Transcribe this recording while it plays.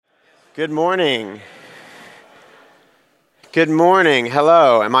Good morning. Good morning.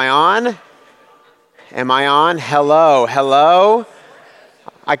 Hello. Am I on? Am I on? Hello. Hello.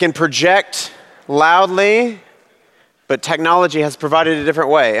 I can project loudly, but technology has provided a different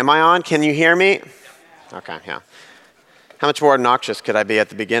way. Am I on? Can you hear me? Okay, yeah. How much more obnoxious could I be at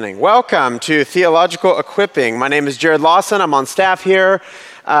the beginning? Welcome to Theological Equipping. My name is Jared Lawson. I'm on staff here.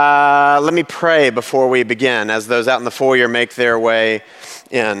 Let me pray before we begin as those out in the foyer make their way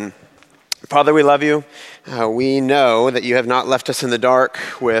in. Father, we love you. We know that you have not left us in the dark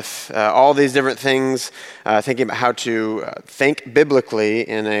with all these different things, thinking about how to think biblically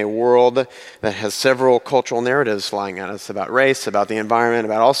in a world that has several cultural narratives flying at us about race, about the environment,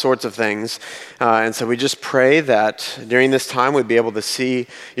 about all sorts of things. And so we just pray that during this time we'd be able to see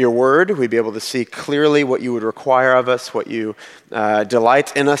your word, we'd be able to see clearly what you would require of us, what you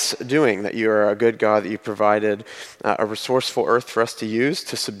delight in us doing, that you are a good God, that you've provided a resourceful earth for us to use,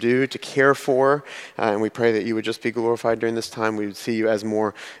 to subdue, to care for, and we pray that you would just be glorified during this time. We would see you as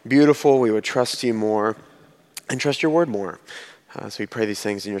more beautiful. We would trust you more and trust your word more. So we pray these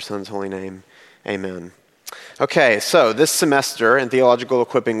things in your Son's holy name. Amen. Okay, so this semester in Theological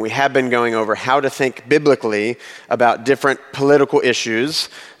Equipping, we have been going over how to think biblically about different political issues.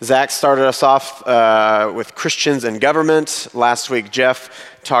 Zach started us off with Christians and government. Last week, Jeff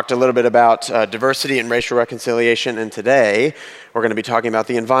talked a little bit about diversity and racial reconciliation, and today we're going to be talking about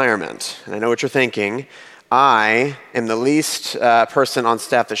the environment. And I know what you're thinking. I am the least person on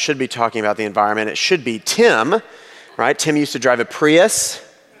staff that should be talking about the environment. It should be Tim, right? Tim used to drive a Prius.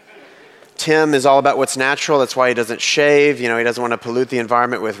 Tim is all about what's natural. That's why he doesn't shave. You know, he doesn't want to pollute the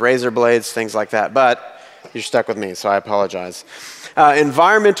environment with razor blades, things like that. But you're stuck with me, so I apologize.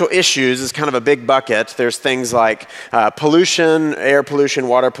 Environmental issues is kind of a big bucket. There's things like pollution, air pollution,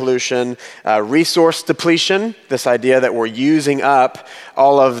 water pollution, resource depletion, this idea that we're using up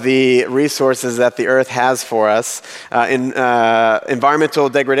all of the resources that the earth has for us. Environmental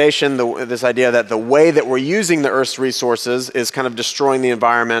degradation, this idea that the way that we're using the earth's resources is kind of destroying the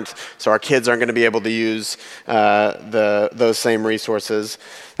environment, so our kids aren't going to be able to use those same resources.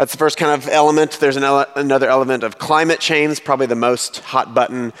 That's the first kind of element. There's another element of climate change, probably the most hot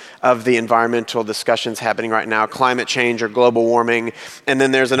button of the environmental discussions happening right now, climate change or global warming. And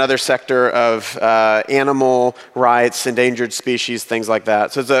then there's another sector of animal rights, endangered species, things like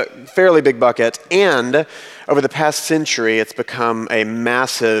that. So it's a fairly big bucket. And over the past century, it's become a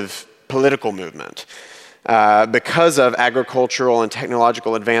massive political movement. Because of agricultural and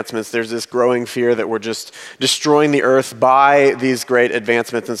technological advancements, there's this growing fear that we're just destroying the earth by these great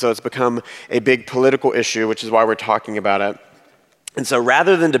advancements, and so it's become a big political issue, which is why we're talking about it. And so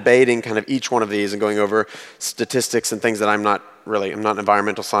rather than debating kind of each one of these and going over statistics and things that I'm not an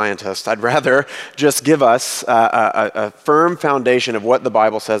environmental scientist, I'd rather just give us a firm foundation of what the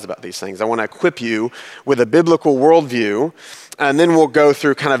Bible says about these things. I want to equip you with a biblical worldview, and then we'll go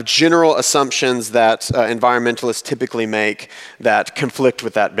through kind of general assumptions that environmentalists typically make that conflict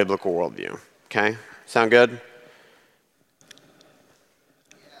with that biblical worldview. Okay? Sound good?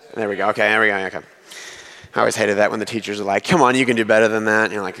 There we go. Okay, there we go. Okay. I always hated that when the teachers are like, come on, you can do better than that.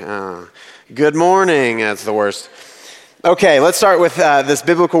 And you're like, oh, good morning. That's the worst. Okay, let's start with this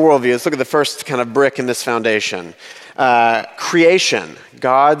biblical worldview. Let's look at the first kind of brick in this foundation. Creation,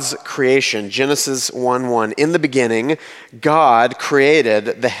 God's creation, Genesis 1:1. In the beginning, God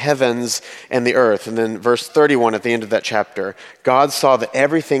created the heavens and the earth. And then verse 31 at the end of that chapter, God saw that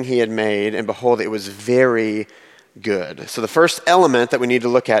everything he had made, and behold, it was very good. So the first element that we need to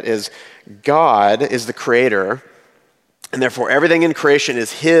look at is God is the creator, and therefore everything in creation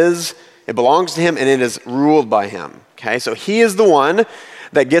is his, it belongs to him, and it is ruled by him. Okay, so he is the one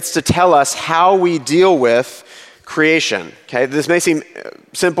that gets to tell us how we deal with creation. Okay, this may seem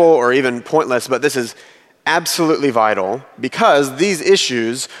simple or even pointless, but this is absolutely vital because these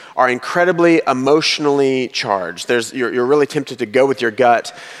issues are incredibly emotionally charged. You're really tempted to go with your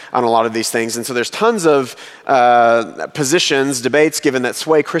gut on a lot of these things, and so there's tons of positions, debates given that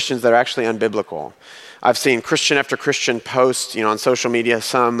sway Christians that are actually unbiblical. I've seen Christian after Christian post, on social media,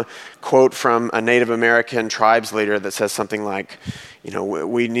 some quote from a Native American tribes leader that says something like,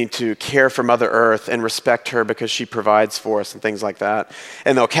 we need to care for Mother Earth and respect her because she provides for us and things like that.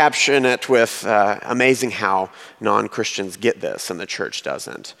 And they'll caption it with, amazing how non-Christians get this and the church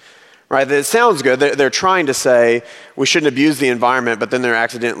doesn't. Right? It sounds good. They're trying to say we shouldn't abuse the environment, but then they're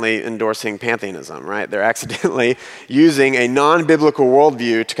accidentally endorsing pantheism, right? They're accidentally using a non-biblical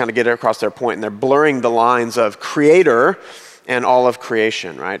worldview to kind of get across their point, and they're blurring the lines of creator and all of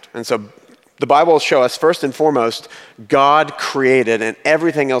creation, right? And so The Bible will show us, first and foremost, God created and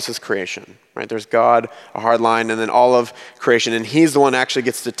everything else is creation. Right? There's God, a hard line, and then all of creation. And he's the one who actually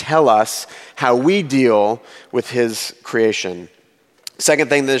gets to tell us how we deal with his creation. Second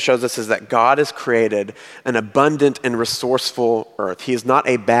thing that it shows us is that God has created an abundant and resourceful earth. He is not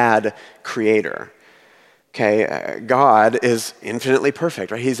a bad creator. Okay, God is infinitely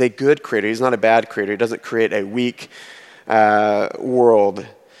perfect, right? He's a good creator. He's not a bad creator. He doesn't create a weak world.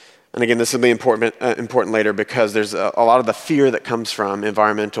 And again, this will be important later because there's a lot of the fear that comes from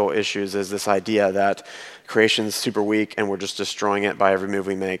environmental issues is this idea that creation's super weak and we're just destroying it by every move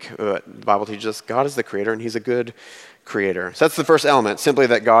we make. The Bible teaches us God is the creator and he's a good creator. So that's the first element, simply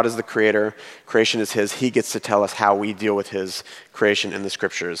that God is the creator, creation is his. He gets to tell us how we deal with his creation in the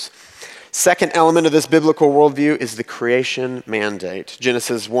scriptures. Second element of this biblical worldview is the creation mandate.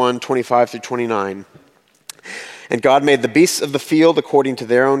 Genesis 1:25-29. And God made the beasts of the field according to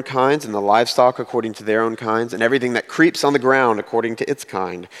their own kinds, and the livestock according to their own kinds, and everything that creeps on the ground according to its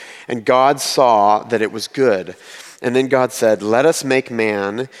kind. And God saw that it was good. And then God said, let us make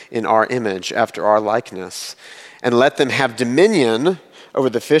man in our image, after our likeness, and let them have dominion over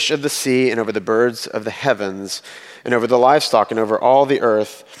the fish of the sea, and over the birds of the heavens, and over the livestock, and over all the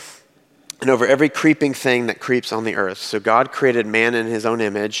earth, and over every creeping thing that creeps on the earth. So God created man in his own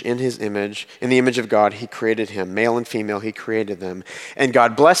image, in the image of God, he created him. Male and female, he created them. And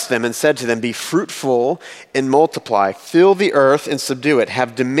God blessed them and said to them, be fruitful and multiply, fill the earth and subdue it,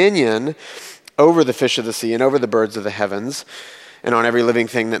 have dominion over the fish of the sea and over the birds of the heavens, and on every living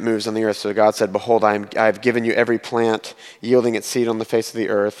thing that moves on the earth. So God said, behold, I have given you every plant yielding its seed on the face of the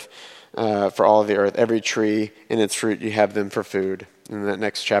earth, for all of the earth, every tree and its fruit, you have them for food. In that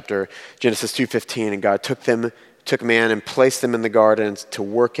next chapter, Genesis 2:15, and God took man and placed them in the garden to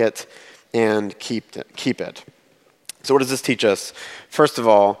work it and keep it. So what does this teach us? First of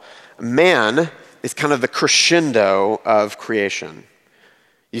all, man is kind of the crescendo of creation.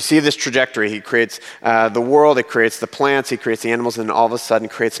 You see this trajectory. He creates the world, he creates the plants, he creates the animals, and all of a sudden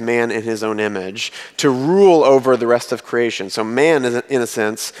creates man in his own image to rule over the rest of creation. So man, in a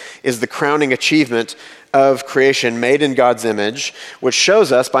sense, is the crowning achievement of creation made in God's image, which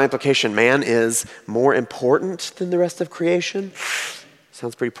shows us, by implication, man is more important than the rest of creation.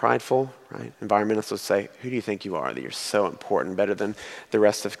 Sounds pretty prideful, right? Environmentalists would say, who do you think you are that you're so important, better than the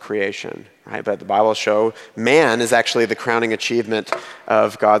rest of creation, right? But the Bible will show man is actually the crowning achievement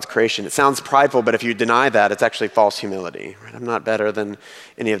of God's creation. It sounds prideful, but if you deny that, it's actually false humility, right? I'm not better than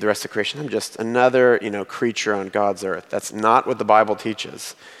any of the rest of creation. I'm just another, creature on God's earth. That's not what the Bible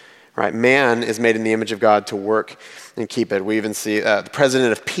teaches. Right, man is made in the image of God to work and keep it. We even see the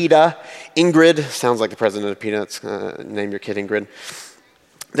president of PETA, Ingrid, sounds like the president of PETA, name your kid Ingrid.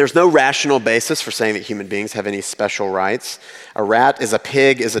 There's no rational basis for saying that human beings have any special rights. A rat is a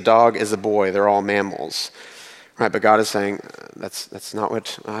pig, is a dog, is a boy. They're all mammals. Right, but God is saying, that's not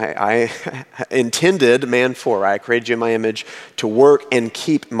what I intended man for. Right? I created you in my image to work and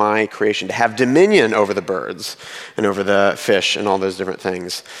keep my creation, to have dominion over the birds and over the fish and all those different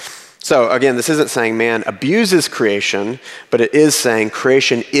things. So again, this isn't saying man abuses creation, but it is saying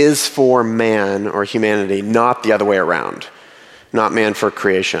creation is for man or humanity, not the other way around. Not man for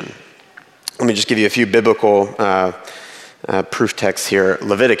creation. Let me just give you a few biblical proof texts here.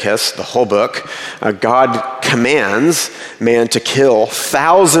 Leviticus, the whole book. God commands man to kill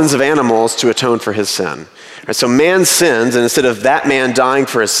thousands of animals to atone for his sin. Right, so man sins, and instead of that man dying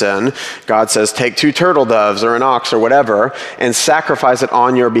for his sin, God says, take 2 turtle doves or an ox or whatever and sacrifice it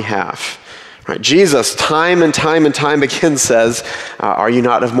on your behalf. Right, Jesus, time and time again says, are you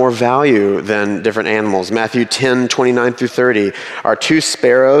not of more value than different animals? Matthew 10:29-30. Are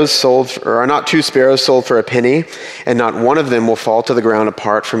not 2 sparrows sold for a penny, and not one of them will fall to the ground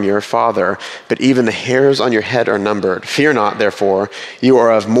apart from your Father, but even the hairs on your head are numbered. Fear not, therefore, you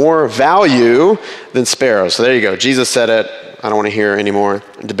are of more value than sparrows. So there you go. Jesus said it. I don't want to hear any more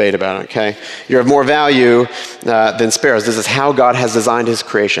debate about it, okay? You're of more value than sparrows. This is how God has designed his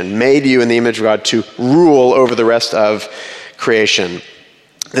creation, made you in the image of God to rule over the rest of creation.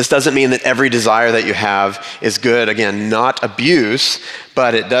 This doesn't mean that every desire that you have is good. Again, not abuse,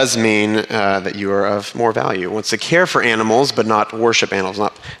 but it does mean that you are of more value. Wants to care for animals, but not worship animals,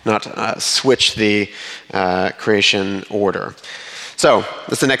 not switch the creation order. So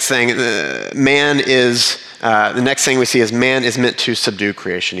that's the next thing. The next thing we see is man is meant to subdue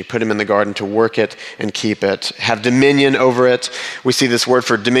creation. He put him in the garden to work it and keep it, have dominion over it. We see this word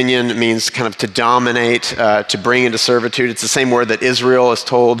for dominion means kind of to dominate, to bring into servitude. It's the same word that Israel is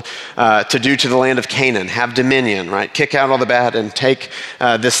told to do to the land of Canaan, have dominion, right? Kick out all the bad and take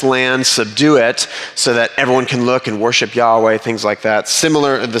this land, subdue it so that everyone can look and worship Yahweh, things like that.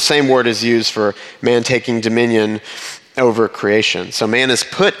 The same word is used for man taking dominion over creation. So man is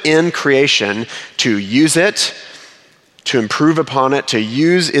put in creation to use it, to improve upon it, to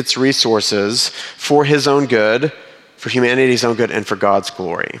use its resources for his own good, for humanity's own good, and for God's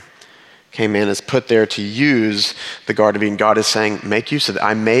glory. Okay, man is put there to use the Garden of Eden. God is saying, make use of it.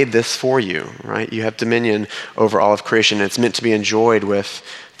 I made this for you, right? You have dominion over all of creation. It's meant to be enjoyed with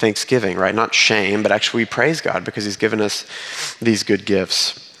thanksgiving, right? Not shame, but actually we praise God because he's given us these good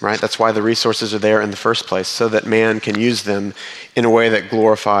gifts. Right? That's why the resources are there in the first place, so that man can use them in a way that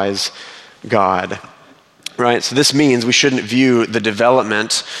glorifies God. Right? So this means we shouldn't view the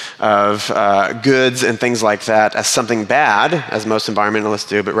development of goods and things like that as something bad, as most environmentalists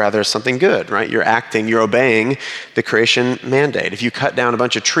do, but rather as something good. Right? You're obeying the creation mandate. If you cut down a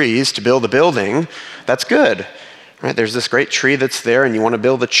bunch of trees to build a building, that's good. Right, there's this great tree that's there and you want to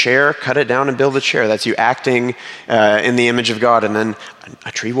build a chair, cut it down and build a chair. That's you acting in the image of God, and then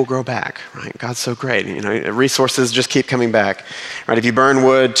a tree will grow back. Right? God's so great. Resources just keep coming back. Right? If you burn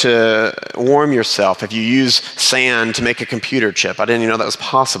wood to warm yourself, if you use sand to make a computer chip, I didn't even know that was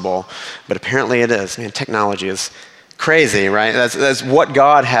possible, but apparently it is. Man, technology is crazy, right? That's what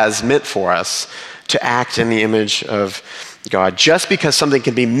God has meant for us, to act in the image of God. Just because something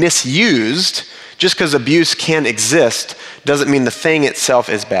can be misused, just because abuse can exist, doesn't mean the thing itself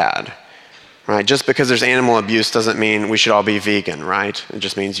is bad, right? Just because there's animal abuse doesn't mean we should all be vegan, right? It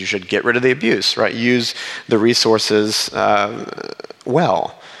just means you should get rid of the abuse, right? Use the resources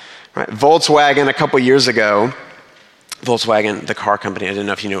well, right? Volkswagen, a couple years ago, Volkswagen, the car company, I didn't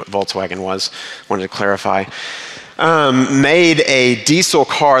know if you knew what Volkswagen was, wanted to clarify, made a diesel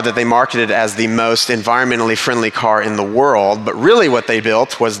car that they marketed as the most environmentally friendly car in the world, but really what they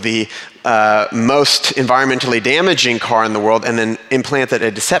built was the most environmentally damaging car in the world, and then implanted a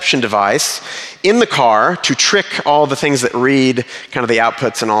deception device in the car to trick all the things that read kind of the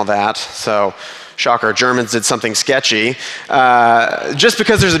outputs and all that. So, shocker, Germans did something sketchy. Just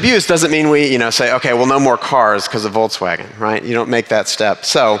because there's abuse doesn't mean we, say, okay, well, no more cars because of Volkswagen, right? You don't make that step.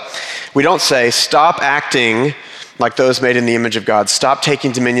 So, we don't say, stop acting like those made in the image of God. Stop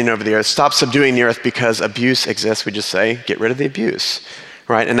taking dominion over the earth. Stop subduing the earth because abuse exists. We just say, get rid of the abuse.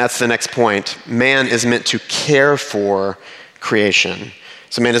 Right? And that's the next point. Man is meant to care for creation.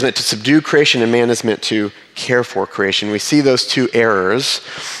 So man is meant to subdue creation, and man is meant to care for creation. We see those two errors.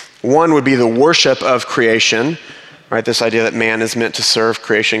 One would be the worship of creation, right? This idea that man is meant to serve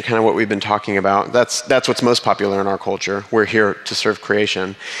creation, kind of what we've been talking about. That's what's most popular in our culture. We're here to serve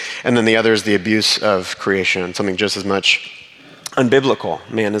creation. And then the other is the abuse of creation, something just as much unbiblical.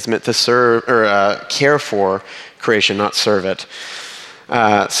 Man is meant to serve or care for creation, not serve it.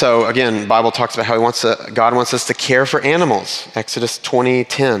 So again, the Bible talks about how God wants us to care for animals. Exodus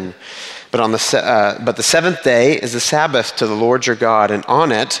 20:10. But the seventh day is the Sabbath to the Lord your God, and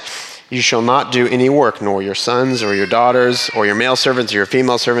on it you shall not do any work, nor your sons or your daughters, or your male servants or your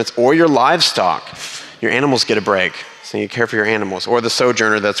female servants, or your livestock. Your animals get a break, so you care for your animals, or the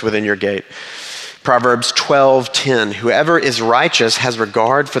sojourner that's within your gate. Proverbs 12:10. Whoever is righteous has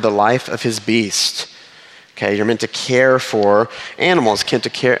regard for the life of his beast. Okay, you're meant to care for animals,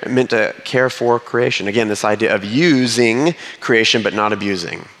 meant to care for creation. Again, this idea of using creation but not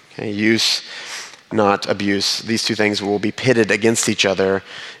abusing. Okay, use, not abuse. These two things will be pitted against each other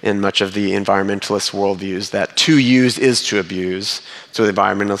in much of the environmentalist worldviews, that to use is to abuse. So the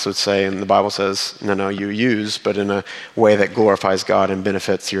environmentalists would say, and the Bible says, no, you use, but in a way that glorifies God and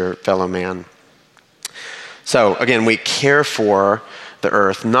benefits your fellow man. So again, we care for the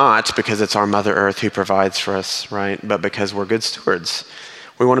earth, not because it's our Mother Earth who provides for us, right? But because we're good stewards.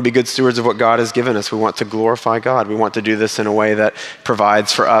 We want to be good stewards of what God has given us. We want to glorify God. We want to do this in a way that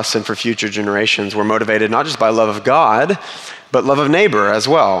provides for us and for future generations. We're motivated not just by love of God, but love of neighbor as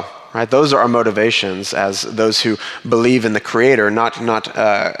well, right? Those are our motivations as those who believe in the Creator,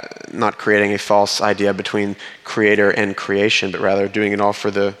 not creating a false idea between Creator and creation, but rather doing it all for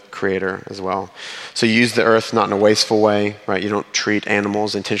the Creator as well. So you use the earth not in a wasteful way, right? You don't treat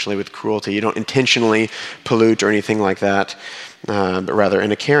animals intentionally with cruelty. You don't intentionally pollute or anything like that, but rather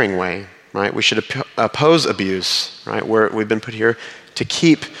in a caring way, right? We should oppose abuse, right? We've been put here to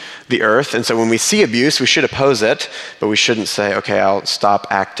keep the earth. And so when we see abuse, we should oppose it, but we shouldn't say, okay, I'll stop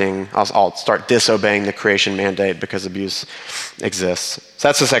acting, I'll start disobeying the creation mandate because abuse exists. So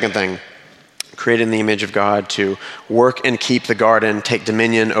that's the second thing. Created in the image of God to work and keep the garden, take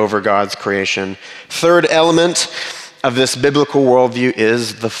dominion over God's creation. Third element of this biblical worldview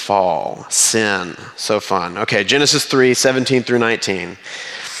is the fall, sin. So fun. Okay, Genesis 3, 17 through 19.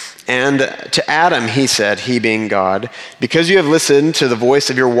 And to Adam he said, he being God, because you have listened to the voice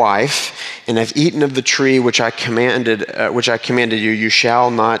of your wife and have eaten of the tree which I commanded you, you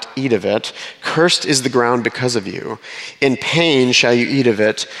shall not eat of it. Cursed is the ground because of you. In pain shall you eat of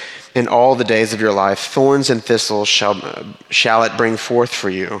it in all the days of your life. Thorns and thistles shall it bring forth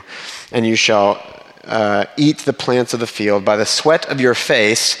for you, and you shall eat the plants of the field. By the sweat of your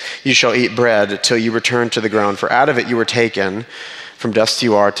face you shall eat bread till you return to the ground, for out of it you were taken. From dust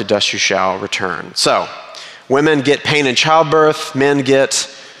you are, to dust you shall return. So, women get pain in childbirth, men get,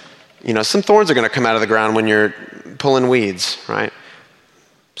 some thorns are going to come out of the ground when you're pulling weeds, right?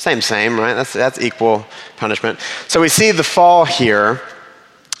 Same, right? That's equal punishment. So we see the fall here.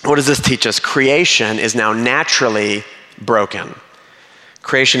 What does this teach us? Creation is now naturally broken.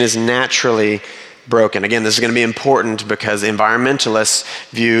 Creation is naturally broken. Again, this is going to be important because environmentalists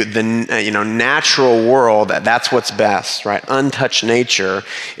view the natural world, that's what's best, right? Untouched nature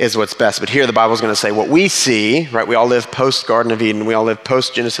is what's best. But here the Bible is going to say what we see, right? We all live post-Garden of Eden. We all live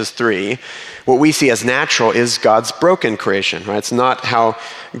post-Genesis 3. What we see as natural is God's broken creation, right? It's not how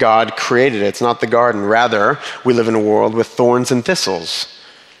God created it. It's not the garden. Rather, we live in a world with thorns and thistles,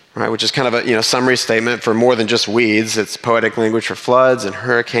 right, which is kind of a summary statement for more than just weeds. It's poetic language for floods and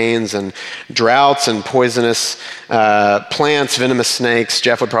hurricanes and droughts and poisonous plants, venomous snakes.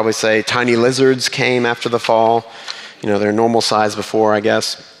 Jeff would probably say tiny lizards came after the fall. They're normal size before, I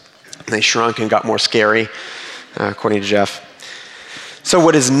guess. They shrunk and got more scary, according to Jeff. So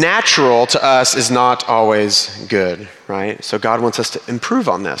what is natural to us is not always good, right? So God wants us to improve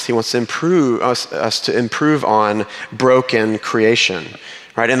on this. He wants to improve us to improve on broken creation.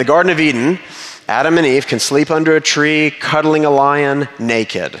 Right, in the Garden of Eden, Adam and Eve can sleep under a tree, cuddling a lion,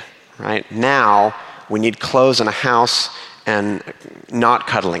 naked. Right? Now, we need clothes and a house and not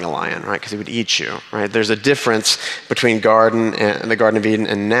cuddling a lion, right? Because he would eat you. Right? There's a difference between the Garden of Eden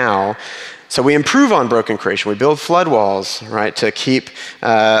and now. So we improve on broken creation. We build flood walls, right, to keep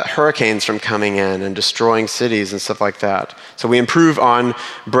hurricanes from coming in and destroying cities and stuff like that. So we improve on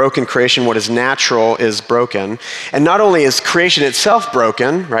broken creation. What is natural is broken. And not only is creation itself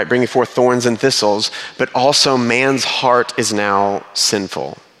broken, right, bringing forth thorns and thistles, but also man's heart is now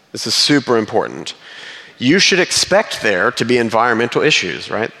sinful. This is super important. You should expect there to be environmental issues,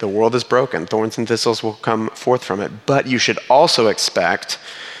 right? The world is broken. Thorns and thistles will come forth from it. But you should also expect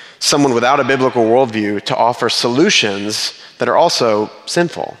someone without a biblical worldview to offer solutions that are also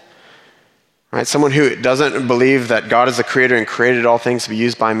sinful. Right? Someone who doesn't believe that God is the creator and created all things to be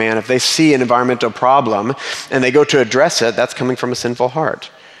used by man, if they see an environmental problem and they go to address it, that's coming from a sinful heart.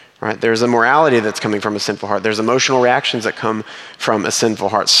 Right? There's a morality that's coming from a sinful heart. There's emotional reactions that come from a sinful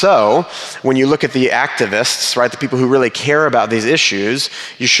heart. So when you look at the activists, right, the people who really care about these issues,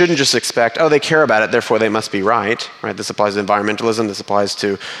 you shouldn't just expect, they care about it, therefore they must be right. Right? This applies to environmentalism. This applies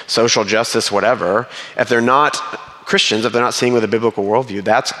to social justice, whatever. If they're not Christians, if they're not seeing with a biblical worldview,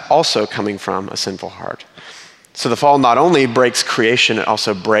 that's also coming from a sinful heart. So the fall not only breaks creation, it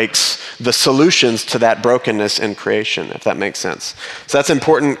also breaks the solutions to that brokenness in creation, if that makes sense. So that's an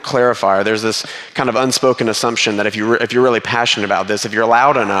important clarifier. There's this kind of unspoken assumption that if you're really passionate about this, if you're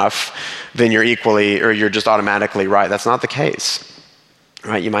loud enough, then you're just automatically right. That's not the case.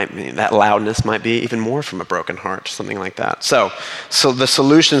 Right? That loudness might be even more from a broken heart, something like that. So the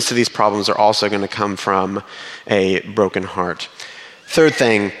solutions to these problems are also going to come from a broken heart. Third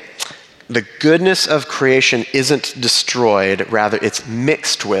thing, the goodness of creation isn't destroyed, rather it's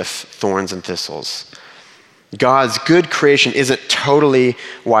mixed with thorns and thistles. God's good creation isn't totally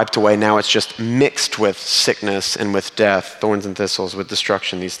wiped away. Now it's just mixed with sickness and with death, thorns and thistles, with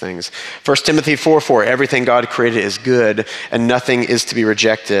destruction, these things. 1 Timothy 4:4, everything God created is good, and nothing is to be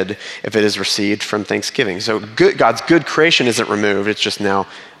rejected if it is received from thanksgiving. So God's good creation isn't removed, it's just now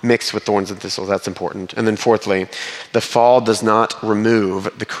mixed with thorns and thistles. That's important. And then fourthly, the fall does not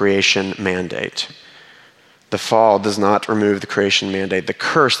remove the creation mandate. The fall does not remove the creation mandate. The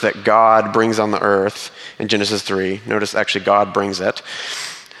curse that God brings on the earth in Genesis 3, notice actually God brings it,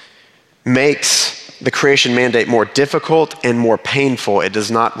 makes the creation mandate more difficult and more painful. It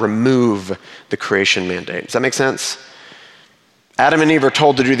does not remove the creation mandate. Does that make sense? Adam and Eve are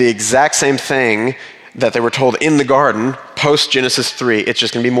told to do the exact same thing that they were told in the garden post-Genesis 3, it's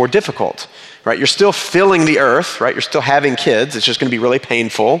just going to be more difficult, right? You're still filling the earth, right? You're still having kids. It's just going to be really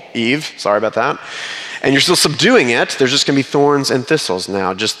painful. Eve, sorry about that. And you're still subduing it. There's just going to be thorns and thistles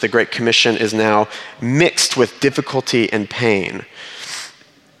now. Just the Great Commission is now mixed with difficulty and pain.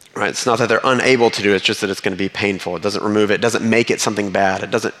 Right? It's not that they're unable to do it, it's just that it's going to be painful. It doesn't remove it, it doesn't make it something bad. It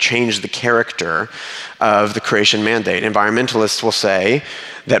doesn't change the character of the creation mandate. Environmentalists will say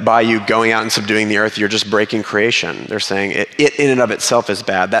that by you going out and subduing the earth, you're just breaking creation. They're saying it in and of itself is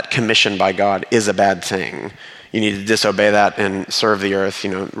bad. That commission by God is a bad thing. You need to disobey that and serve the earth,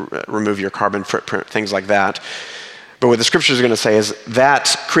 remove your carbon footprint, things like that. But what the scriptures are going to say is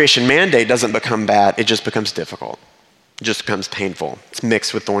that creation mandate doesn't become bad, it just becomes difficult. It just becomes painful. It's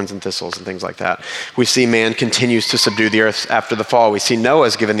mixed with thorns and thistles and things like that. We see man continues to subdue the earth after the fall. We see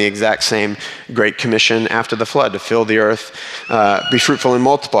Noah's given the exact same great commission after the flood to fill the earth, be fruitful and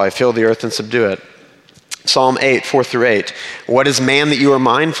multiply, fill the earth and subdue it. Psalm 8, 4-8. What is man that you are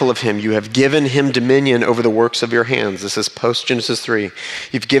mindful of him? You have given him dominion over the works of your hands. This is post-Genesis 3.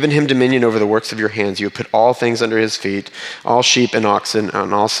 You've given him dominion over the works of your hands. You have put all things under his feet, all sheep and oxen,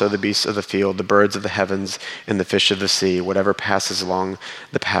 and also the beasts of the field, the birds of the heavens, and the fish of the sea, whatever passes along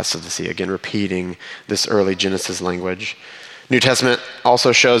the paths of the sea. Again, repeating this early Genesis language. New Testament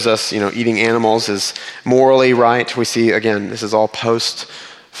also shows us, eating animals is morally right. We see, again, this is all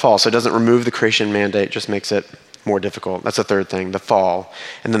post-fall. So it doesn't remove the creation mandate, just makes it more difficult. That's the third thing, the fall.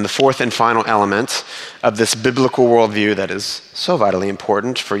 And then the fourth and final element of this biblical worldview that is so vitally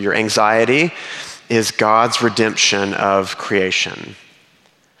important for your anxiety is God's redemption of creation.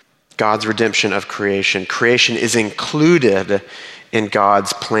 God's redemption of creation. Creation is included in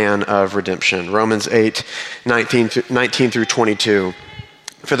God's plan of redemption. Romans 8, 19 through 22.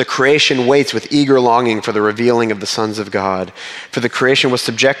 For the creation waits with eager longing for the revealing of the sons of God. For the creation was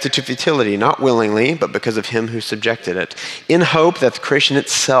subjected to futility, not willingly, but because of him who subjected it, in hope that the creation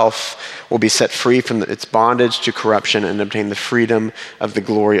itself will be set free from its bondage to corruption and obtain the freedom of the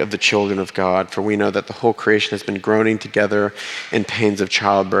glory of the children of God. For we know that the whole creation has been groaning together in pains of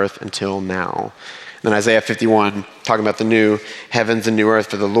childbirth until now. Then Isaiah 51, talking about the new heavens and new earth,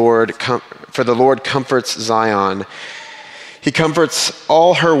 for the Lord comforts Zion. He comforts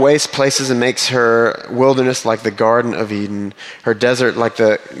all her waste places and makes her wilderness like the Garden of Eden, her desert like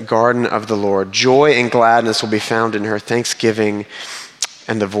the garden of the Lord. Joy and gladness will be found in her, thanksgiving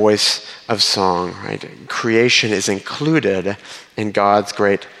and the voice of song. Right? Creation is included in God's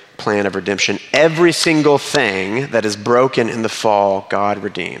great plan of redemption. Every single thing that is broken in the fall, God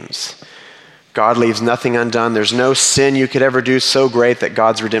redeems. God leaves nothing undone. There's no sin you could ever do so great that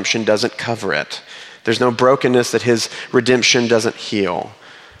God's redemption doesn't cover it. There's no brokenness that his redemption doesn't heal,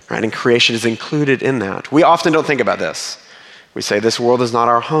 right? And creation is included in that. We often don't think about this. We say, this world is not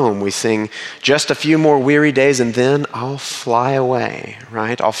our home. We sing, just a few more weary days and then I'll fly away,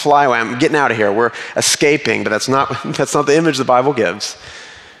 right? I'll fly away. I'm getting out of here. We're escaping, but that's not the image the Bible gives,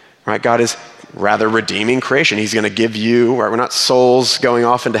 right? God is rather redeeming creation. He's going to give you, right? We're not souls going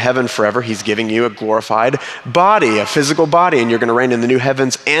off into heaven forever. He's giving you a glorified body, a physical body, and you're going to reign in the new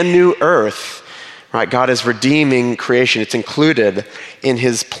heavens and new earth. Right, God is redeeming creation. It's included in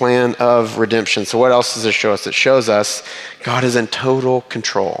his plan of redemption. So what else does it show us? It shows us God is in total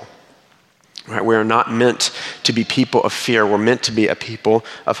control. Right, we are not meant to be people of fear. We're meant to be a people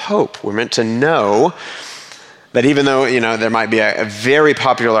of hope. We're meant to know that even though, there might be a very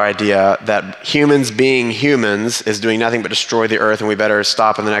popular idea that humans being humans is doing nothing but destroy the earth and we better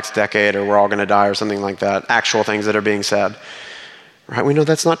stop in the next decade or we're all going to die or something like that, actual things that are being said. Right? We know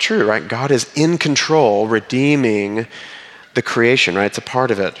that's not true, right? God is in control, redeeming the creation, right? It's a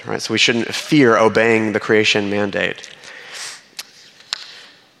part of it, right? So we shouldn't fear obeying the creation mandate.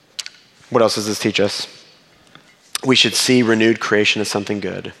 What else does this teach us? We should see renewed creation as something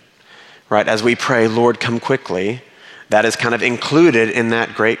good, right? As we pray, Lord, come quickly, that is kind of included in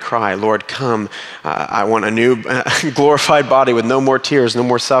that great cry. Lord, come. I want a new glorified body with no more tears, no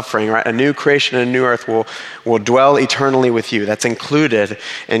more suffering, right? A new creation and a new earth will dwell eternally with you. That's included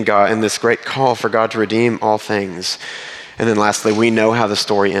in God, in this great call for God to redeem all things. And then lastly, we know how the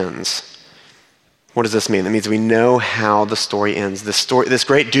story ends. What does this mean? That means we know how the story ends. This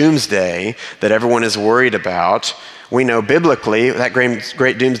great doomsday that everyone is worried about, we know biblically that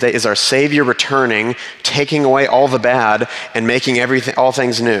great doomsday is our Savior returning, taking away all the bad and making all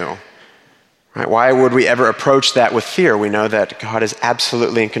things new. Right? Why would we ever approach that with fear? We know that God is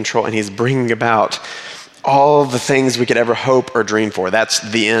absolutely in control and he's bringing about all the things we could ever hope or dream for. That's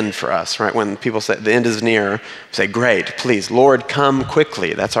the end for us, right? When people say the end is near, we say, great, please, Lord, come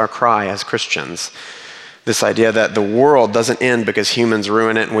quickly. That's our cry as Christians. This idea that the world doesn't end because humans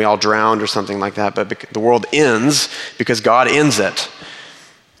ruin it and we all drowned or something like that, but the world ends because God ends it.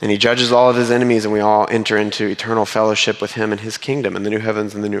 And he judges all of his enemies, and we all enter into eternal fellowship with him and his kingdom and the new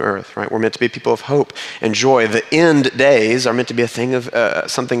heavens and the new earth, right? We're meant to be people of hope and joy. The end days are meant to be a thing of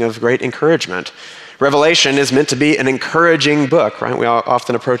something of great encouragement. Revelation is meant to be an encouraging book, right? We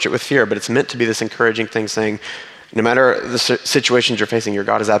often approach it with fear, but it's meant to be this encouraging thing saying, no matter the situations you're facing, your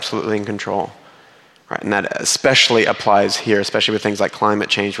God is absolutely in control. Right, and that especially applies here, especially with things like climate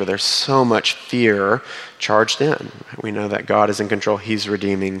change, where there's so much fear charged in. We know that God is in control. He's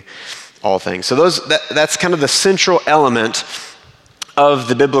redeeming all things. So that's kind of the central element of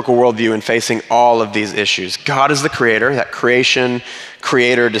the biblical worldview in facing all of these issues. God is the creator, that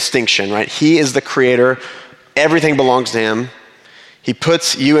creation-creator distinction, right? He is the creator. Everything belongs to him. He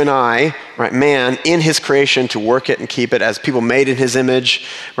puts you and I, right, man, in his creation to work it and keep it as people made in his image,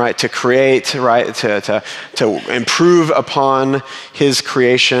 right, to create, right, to improve upon his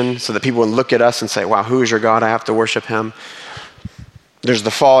creation so that people would look at us and say, wow, who is your God? I have to worship him. There's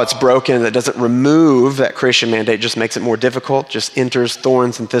the fall, it's broken. That doesn't remove that creation mandate, just makes it more difficult, just enters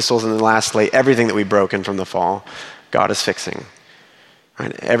thorns and thistles. And then lastly, everything that we've broken from the fall, God is fixing.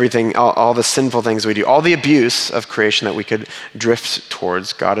 Right? Everything, all the sinful things we do, all the abuse of creation that we could drift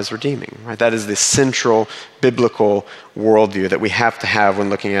towards, God is redeeming. Right? That is the central biblical worldview that we have to have when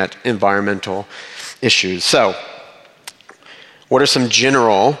looking at environmental issues. So, what are some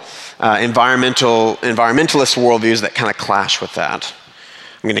general environmentalist worldviews that kind of clash with that?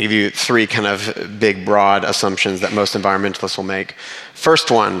 I'm going to give you 3 kind of big, broad assumptions that most environmentalists will make.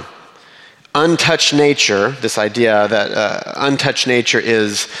 First one, untouched nature, this idea that untouched nature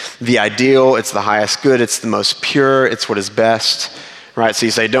is the ideal, it's the highest good, it's the most pure, it's what is best, right? So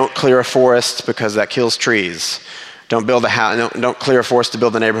you say, don't clear a forest because that kills trees. Don't build a house, don't clear a forest to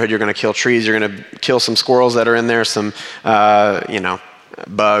build a neighborhood, you're going to kill trees, you're going to kill some squirrels that are in there, some,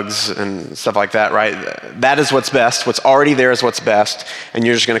 bugs and stuff like that, right? That is what's best. What's already there is what's best, and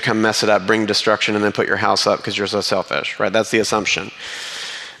you're just going to come mess it up, bring destruction, and then put your house up because you're so selfish, right? That's the assumption.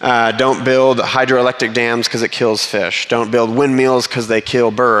 Don't build hydroelectric dams because it kills fish. Don't build windmills because they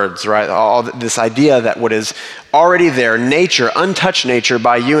kill birds, right? All this idea that what is already there, nature, untouched nature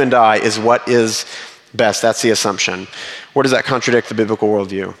by you and I, is what is best. That's the assumption. Where does that contradict the biblical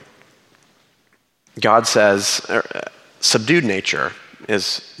worldview? God says subdued nature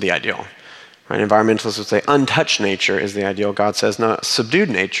is the ideal. Right? Environmentalists would say untouched nature is the ideal. God says no, subdued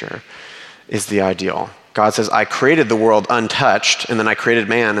nature is the ideal. God says, I created the world untouched, and then I created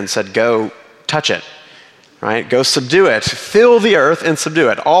man and said, go touch it, right? Go subdue it. Fill the earth and subdue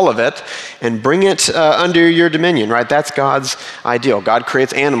it, all of it, and bring it under your dominion, right? That's God's ideal. God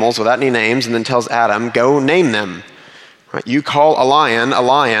creates animals without any names and then tells Adam, go name them. Right? You call a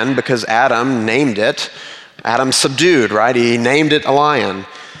lion because Adam named it. Adam subdued, right? He named it a lion.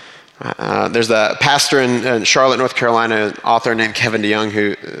 There's a pastor in Charlotte, North Carolina, an author named Kevin DeYoung,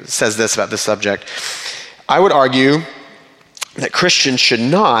 who says this about this subject. I would argue that Christians should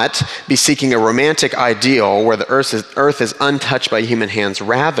not be seeking a romantic ideal where the earth is untouched by human hands.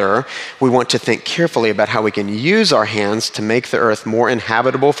 Rather, we want to think carefully about how we can use our hands to make the earth more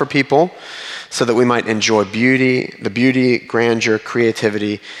inhabitable for people so that we might enjoy the beauty, grandeur,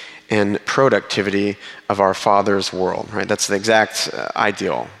 creativity, and productivity of our Father's world. Right? That's the exact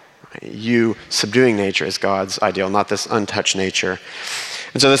ideal. You subduing nature is God's ideal, not this untouched nature.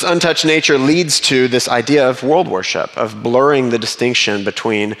 And so this untouched nature leads to this idea of world worship, of blurring the distinction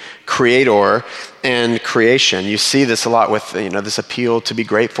between creator and creation. You see this a lot with this appeal to be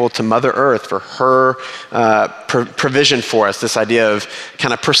grateful to Mother Earth for her provision for us, this idea of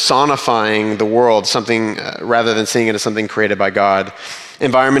kind of personifying the world, something rather than seeing it as something created by God.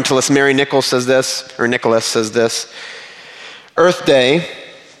 Environmentalist Mary Nicholas says this, Earth Day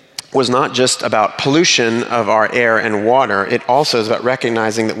was not just about pollution of our air and water, it also is about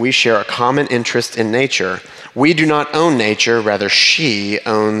recognizing that we share a common interest in nature. We do not own nature, rather she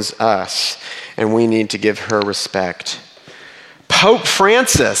owns us, and we need to give her respect. Pope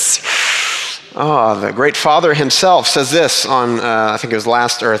Francis, the great father himself, says this on, I think it was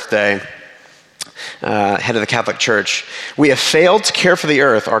last Earth Day, head of the Catholic Church. We have failed to care for the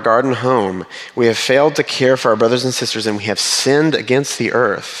earth, our garden home. We have failed to care for our brothers and sisters, and we have sinned against the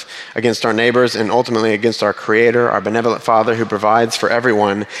earth, against our neighbors, and ultimately against our Creator, our benevolent Father who provides for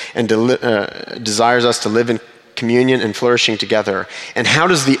everyone and desires us to live in communion and flourishing together. And how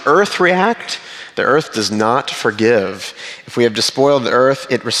does the earth react? The earth does not forgive. If we have despoiled the earth,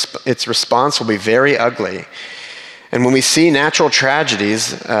 its response will be very ugly. And when we see natural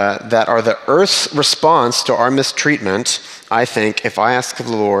tragedies that are the earth's response to our mistreatment, I think if I ask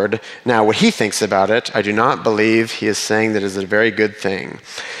the Lord now what he thinks about it, I do not believe he is saying that it is a very good thing.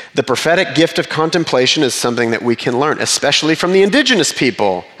 The prophetic gift of contemplation is something that we can learn, especially from the indigenous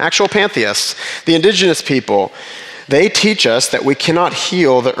people, actual pantheists. The indigenous people, they teach us that we cannot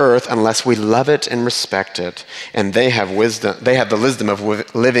heal the earth unless we love it and respect it. And they have wisdom. They have the wisdom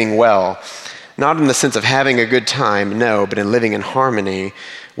of living well. Not in the sense of having a good time, no, but in living in harmony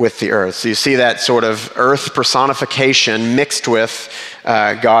with the earth. So you see that sort of earth personification mixed with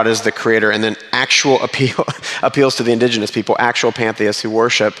God as the creator, and then actual appeals to the indigenous people, actual pantheists who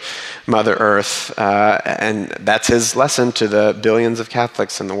worship Mother Earth. And that's his lesson to the billions of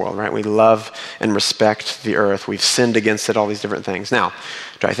Catholics in the world, right? We love and respect the earth. We've sinned against it, all these different things. Now,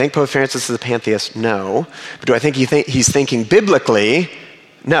 do I think Pope Francis is a pantheist? No. But do I think he's thinking biblically?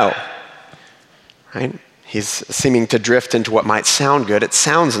 No. Right? He's seeming to drift into what might sound good. It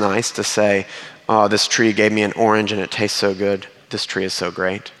sounds nice to say, oh, this tree gave me an orange and it tastes so good. This tree is so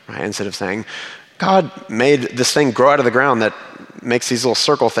great. Right? Instead of saying, God made this thing grow out of the ground that makes these little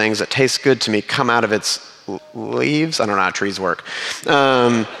circle things that taste good to me come out of its leaves. I don't know how trees work.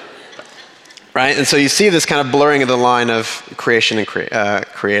 Right? And so you see this kind of blurring of the line of creation and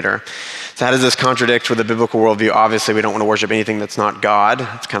creator. So how does this contradict with the biblical worldview? Obviously, we don't want to worship anything that's not God.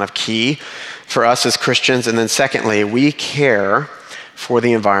 It's kind of key for us as Christians. And then secondly, we care for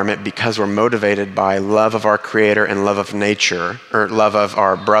the environment because we're motivated by love of our creator and love of nature, or love of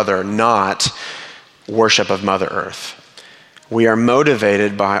our brother, not worship of Mother Earth. We are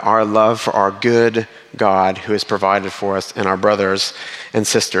motivated by our love for our good God who has provided for us and our brothers and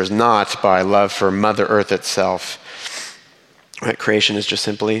sisters, not by love for Mother Earth itself. Right? Creation is just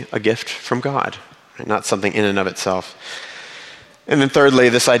simply a gift from God, right? Not something in and of itself. And then thirdly,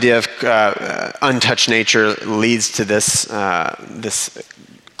 this idea of untouched nature leads to this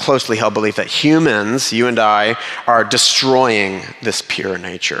closely held belief that humans, you and I, are destroying this pure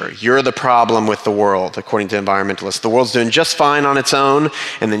nature. You're the problem with the world, according to environmentalists. The world's doing just fine on its own,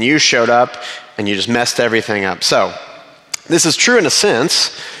 and then you showed up and you just messed everything up. So this is true in a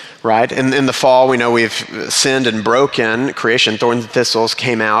sense, right? In the fall, we know we've sinned and broken creation. Thorns and thistles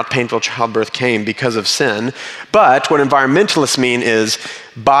came out. Painful childbirth came because of sin. But what environmentalists mean is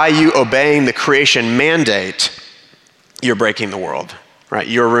by you obeying the creation mandate, you're breaking the world, right?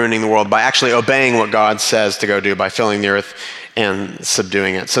 You're ruining the world by actually obeying what God says to go do, by filling the earth and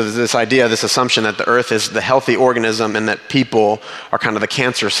subduing it. So there's this idea, this assumption that the earth is the healthy organism and that people are kind of the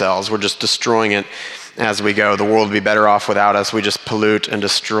cancer cells. We're just destroying it as we go. The world would be better off without us. We just pollute and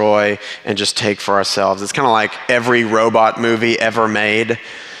destroy and just take for ourselves. It's kind of like every robot movie ever made,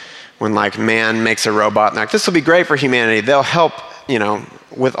 when like man makes a robot and they're like, this will be great for humanity. They'll help,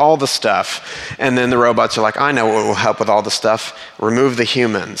 with all the stuff. And then the robots are like, I know what will help with all the stuff. Remove the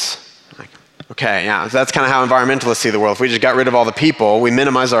humans. Like, okay, yeah, so that's kind of how environmentalists see the world. If we just got rid of all the people, we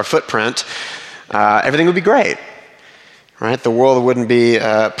minimize our footprint, everything would be great. Right? The world wouldn't be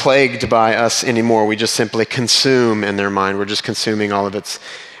plagued by us anymore. We just simply consume in their mind. We're just consuming all of its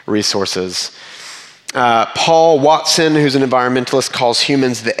resources. Paul Watson, who's an environmentalist, calls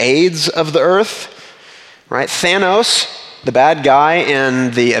humans the AIDS of the earth. Right? Thanos, the bad guy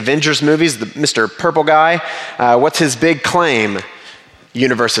in the Avengers movies, the Mr. Purple guy, what's his big claim?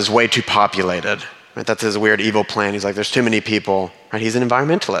 Universe is way too populated. Right? That's his weird evil plan. He's like, there's too many people. Right? He's an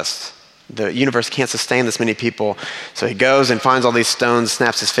environmentalist. The universe can't sustain this many people. So he goes and finds all these stones,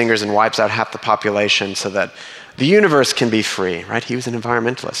 snaps his fingers, and wipes out half the population so that the universe can be free, right? He was an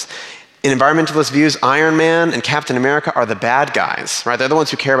environmentalist. In environmentalist views, Iron Man and Captain America are the bad guys, right? They're the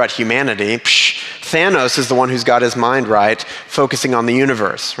ones who care about humanity. Thanos is the one who's got his mind right, focusing on the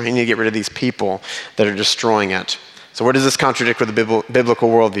universe, right? You need to get rid of these people that are destroying it. So where does this contradict with the biblical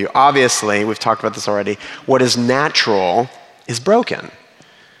worldview? Obviously, we've talked about this already, what is natural is broken.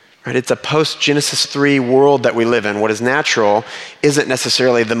 Right? It's a post-Genesis 3 world that we live in. What is natural isn't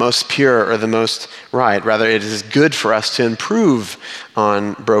necessarily the most pure or the most right. Rather, it is good for us to improve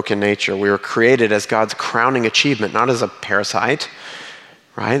on broken nature. We were created as God's crowning achievement, not as a parasite.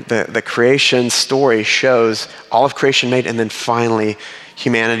 Right? The creation story shows all of creation made, and then finally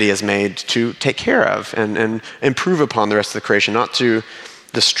humanity is made to take care of and improve upon the rest of the creation, not to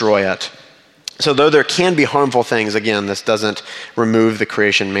destroy it. So though there can be harmful things, again, this doesn't remove the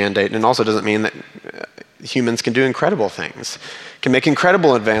creation mandate, and also doesn't mean that humans can do incredible things, can make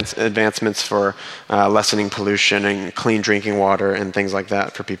incredible advancements for lessening pollution and clean drinking water and things like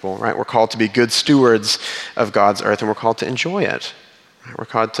that for people, right? We're called to be good stewards of God's earth, and we're called to enjoy it. Right? We're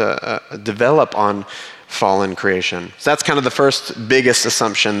called to develop on fallen creation. So that's kind of the first biggest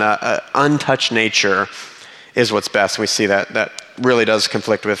assumption, that untouched nature is what's best. We see that really does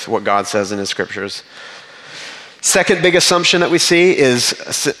conflict with what God says in his scriptures. Second big assumption that we see is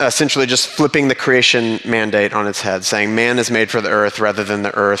essentially just flipping the creation mandate on its head, saying man is made for the earth rather than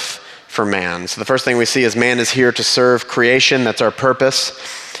the earth for man. So the first thing we see is man is here to serve creation. That's our purpose.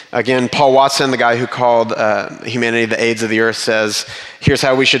 Again, Paul Watson, the guy who called humanity the AIDS of the earth, says, here's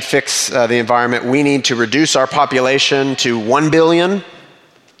how we should fix the environment. We need to reduce our population to 1 billion.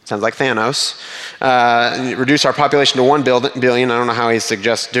 Sounds like Thanos. Reduce our population to 1 billion. I don't know how he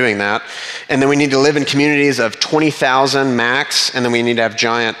suggests doing that. And then we need to live in communities of 20,000 max, and then we need to have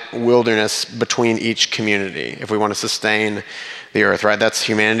giant wilderness between each community if we want to sustain the earth, right? That's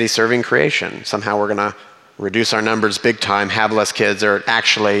humanity serving creation. Somehow we're going to reduce our numbers big time, have less kids, or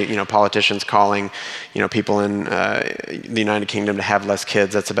actually, politicians calling, people in the United Kingdom to have less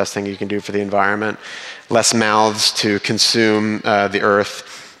kids. That's the best thing you can do for the environment. Less mouths to consume the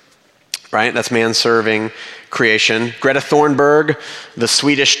earth. Right? That's man serving creation. Greta Thunberg, the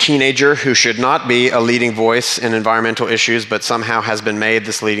Swedish teenager who should not be a leading voice in environmental issues, but somehow has been made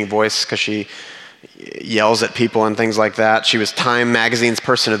this leading voice because she yells at people and things like that. She was Time Magazine's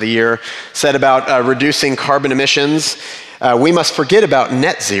Person of the Year, said about reducing carbon emissions, we must forget about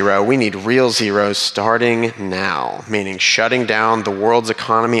net zero. We need real zero starting now, meaning shutting down the world's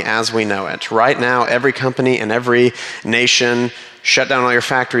economy as we know it. Right now, every company and every nation, shut down all your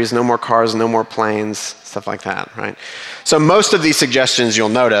factories, no more cars, no more planes, stuff like that, right? So most of these suggestions, you'll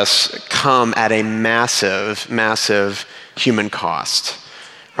notice, come at a massive, massive human cost,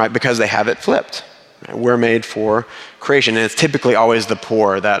 right? Because they have it flipped. Right? We're made for creation, and it's typically always the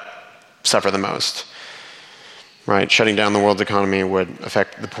poor that suffer the most, right? Shutting down the world's economy would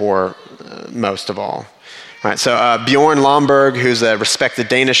affect the poor most of all. Right, so Bjorn Lomborg, who's a respected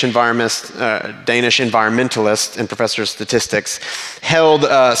Danish environmentalist and professor of statistics, held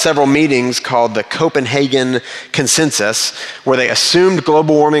several meetings called the Copenhagen Consensus, where they assumed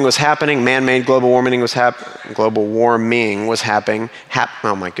global warming was happening, man-made global warming was happening.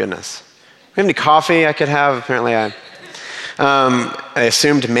 Oh my goodness. Have any coffee I could have? Apparently they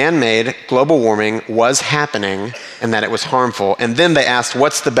assumed man-made global warming was happening and that it was harmful. And then they asked,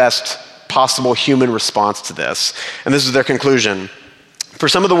 what's the best possible human response to this? And this is their conclusion. For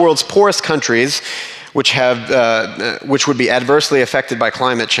some of the world's poorest countries, which would be adversely affected by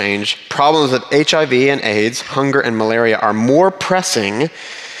climate change, problems of HIV and AIDS, hunger and malaria are more pressing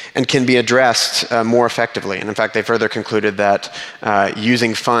and can be addressed more effectively. And in fact, they further concluded that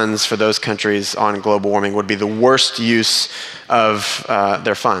using funds for those countries on global warming would be the worst use of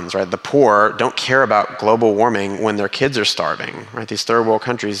their funds, right? The poor don't care about global warming when their kids are starving, right? These third world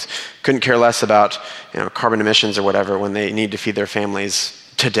countries couldn't care less about carbon emissions or whatever when they need to feed their families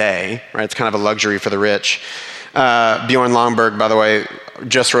today, right? It's kind of a luxury for the rich. Bjorn Lomborg, by the way,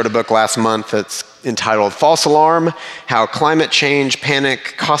 just wrote a book last month that's entitled False Alarm: How Climate Change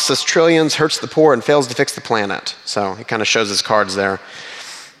Panic Costs Us Trillions, Hurts the Poor, and Fails to Fix the Planet. So he kind of shows his cards there.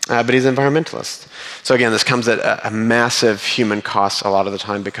 But he's an environmentalist. So again, this comes at a massive human cost a lot of the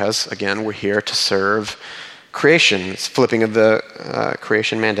time because, again, we're here to serve creation. It's flipping of the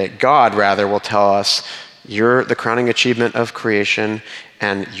creation mandate. God, rather, will tell us, you're the crowning achievement of creation,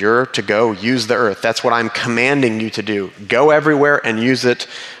 and you're to go use the earth. That's what I'm commanding you to do. Go everywhere and use it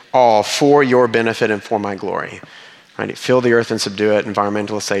all for your benefit and for my glory. Right? Fill the earth and subdue it.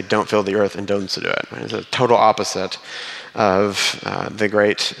 Environmentalists say, don't fill the earth and don't subdue it. Right? It's a total opposite of the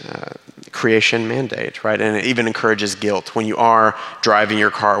great creation mandate, right? And it even encourages guilt. When you are driving your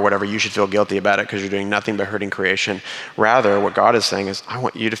car or whatever, you should feel guilty about it because you're doing nothing but hurting creation. Rather, what God is saying is, I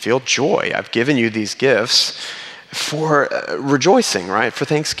want you to feel joy. I've given you these gifts for rejoicing, right? For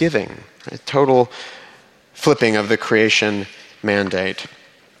thanksgiving. Right? Total flipping of the creation mandate.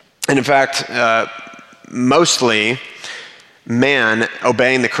 And in fact, mostly, man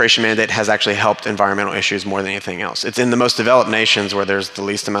obeying the creation mandate has actually helped environmental issues more than anything else. It's in the most developed nations where there's the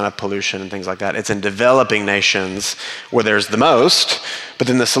least amount of pollution and things like that. It's in developing nations where there's the most, but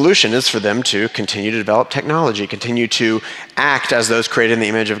then the solution is for them to continue to develop technology, continue to act as those created in the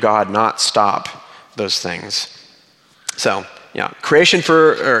image of God, not stop those things. So, yeah, caring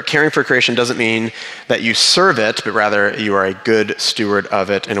for creation doesn't mean that you serve it, but rather you are a good steward of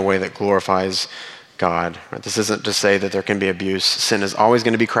it in a way that glorifies God. Right? This isn't to say that there can be abuse. Sin is always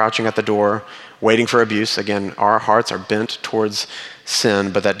going to be crouching at the door, waiting for abuse. Again, our hearts are bent towards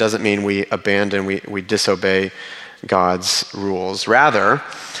sin, but that doesn't mean we abandon, we disobey God's rules. Rather,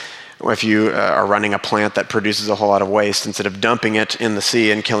 if you are running a plant that produces a whole lot of waste, instead of dumping it in the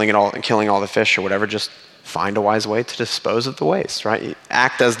sea and killing all the fish or whatever, just find a wise way to dispose of the waste, right?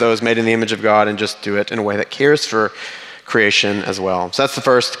 Act as those made in the image of God and just do it in a way that cares for creation as well. So that's the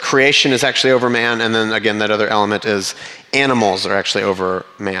first. Creation is actually over man, and then again, that other element is animals are actually over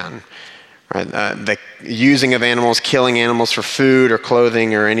man. Right? The using of animals, killing animals for food or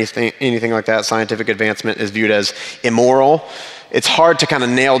clothing or anything like that, scientific advancement is viewed as immoral. It's hard to kind of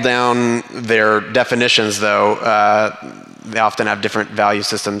nail down their definitions, though. They often have different value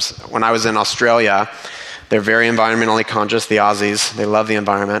systems. When I was in Australia, they're very environmentally conscious, the Aussies. They love the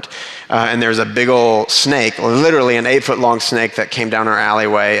environment. And there's a big old snake, literally an 8-foot-long snake that came down our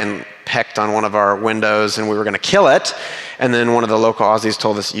alleyway and pecked on one of our windows, and we were going to kill it. And then one of the local Aussies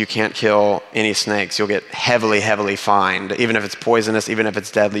told us, you can't kill any snakes. You'll get heavily, heavily fined. Even if it's poisonous, even if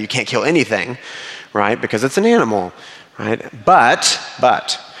it's deadly, you can't kill anything, right? Because it's an animal, right?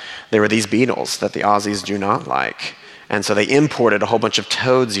 But there were these beetles that the Aussies do not like. And so they imported a whole bunch of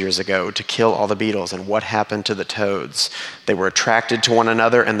toads years ago to kill all the beetles. And what happened to the toads? They were attracted to one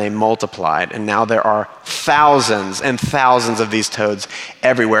another and they multiplied. And now there are thousands and thousands of these toads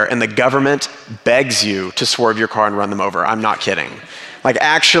everywhere. And the government begs you to swerve your car and run them over. I'm not kidding. Like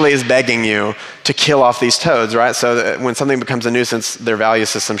actually is begging you to kill off these toads, right? So that when something becomes a nuisance, their value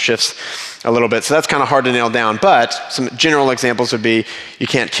system shifts a little bit. So that's kind of hard to nail down. But some general examples would be you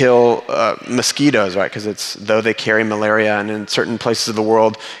can't kill mosquitoes, right? Because though they carry malaria and in certain places of the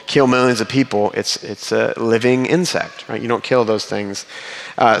world kill millions of people, it's a living insect, right? You don't kill those things.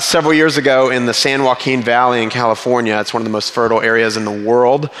 Several years ago in the San Joaquin Valley in California, it's one of the most fertile areas in the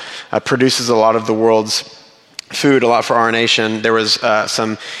world, produces a lot of the world's food, a lot for our nation. There was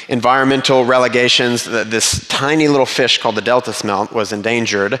some environmental relegations. This tiny little fish called the Delta smelt was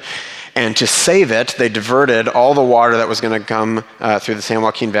endangered. And to save it, they diverted all the water that was going to come through the San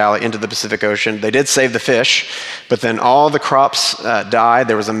Joaquin Valley into the Pacific Ocean. They did save the fish, but then all the crops died.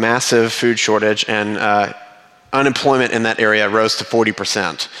 There was a massive food shortage, and unemployment in that area rose to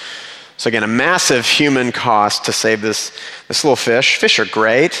 40%. So again, a massive human cost to save this little fish. Fish are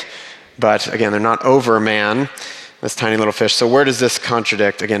great, but again, they're not over man, this tiny little fish. So where does this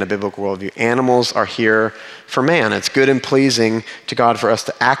contradict, again, a biblical worldview? Animals are here for man. It's good and pleasing to God for us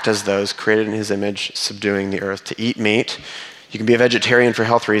to act as those created in his image, subduing the earth, to eat meat. You can be a vegetarian for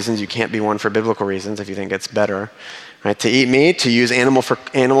health reasons. You can't be one for biblical reasons if you think it's better. Right? To eat meat, to use animals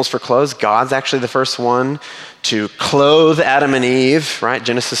for clothes. God's actually the first one to clothe Adam and Eve, right?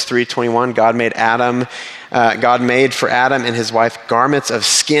 Genesis 3:21, God made for Adam and his wife garments of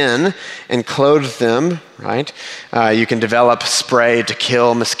skin and clothed them, right? You can develop spray to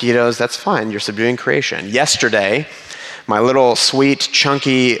kill mosquitoes. That's fine. You're subduing creation. Yesterday, my little sweet,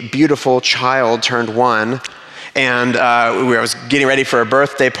 chunky, beautiful child turned 1. And I was getting ready for a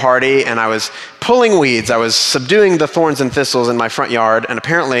birthday party, and I was pulling weeds. I was subduing the thorns and thistles in my front yard, and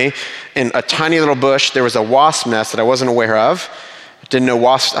apparently in a tiny little bush, there was a wasp nest that I wasn't aware of. Didn't know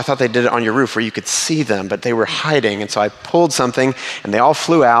wasps. I thought they did it on your roof where you could see them, but they were hiding. And so I pulled something, and they all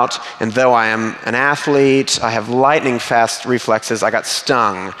flew out. And though I am an athlete, I have lightning fast reflexes, I got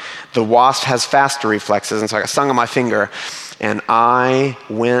stung. The wasp has faster reflexes, and so I got stung on my finger. And I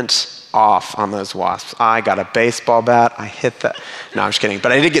went off on those wasps. I got a baseball bat. I hit that. No, I'm just kidding.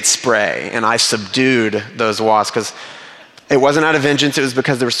 But I did get spray, and I subdued those wasps because it wasn't out of vengeance. It was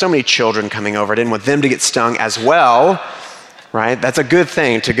because there were so many children coming over. I didn't want them to get stung as well. Right? That's a good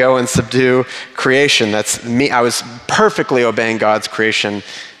thing to go and subdue creation. That's me. I was perfectly obeying God's creation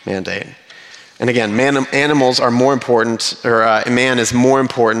mandate. And again, animals are more important, or man is more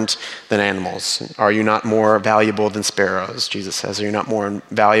important than animals. Are you not more valuable than sparrows? Jesus says, are you not more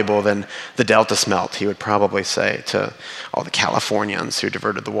valuable than the Delta smelt? He would probably say to all the Californians who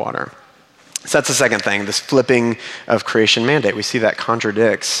diverted the water. So that's the second thing, this flipping of creation mandate. We see that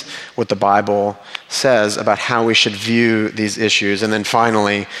contradicts what the Bible says about how we should view these issues. And then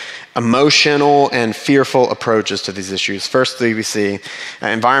finally, emotional and fearful approaches to these issues. Firstly, we see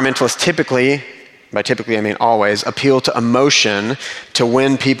environmentalists typically, by typically I mean always, appeal to emotion to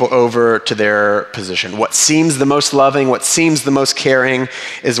win people over to their position. What seems the most loving, what seems the most caring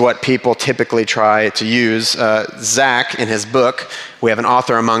is what people typically try to use. Zach, in his book, we have an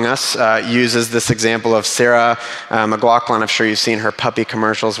author among us, uses this example of Sarah McLachlan. I'm sure you've seen her puppy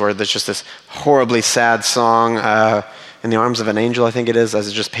commercials where there's just this horribly sad song, In the Arms of an Angel, I think it is, as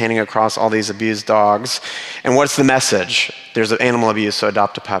it's just panning across all these abused dogs. And what's the message? There's animal abuse, so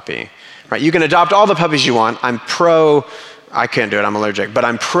adopt a puppy. Right? You can adopt all the puppies you want. I can't do it, I'm allergic, but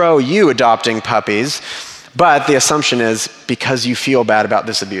I'm pro you adopting puppies. But the assumption is because you feel bad about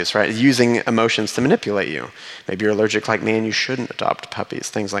this abuse, right? Using emotions to manipulate you. Maybe you're allergic like me and you shouldn't adopt puppies,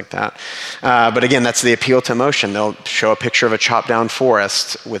 things like that. But again, that's the appeal to emotion. They'll show a picture of a chopped down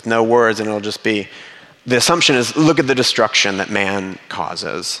forest with no words and it'll just be, the assumption is, look at the destruction that man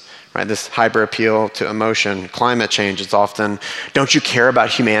causes. Right? This hyper appeal to emotion, climate change, it's often, don't you care about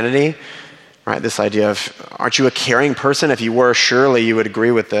humanity? Right? This idea of, aren't you a caring person? If you were, surely you would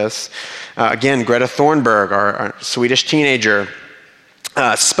agree with this. Again, Greta Thunberg, our Swedish teenager,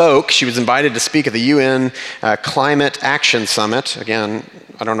 spoke. She was invited to speak at the UN Climate Action Summit. Again,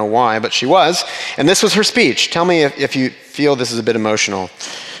 I don't know why, but she was. And this was her speech. Tell me if you feel this is a bit emotional.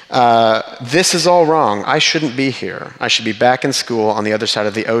 This is all wrong. I shouldn't be here. I should be back in school on the other side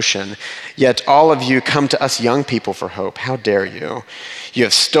of the ocean. Yet all of you come to us young people for hope. How dare you? You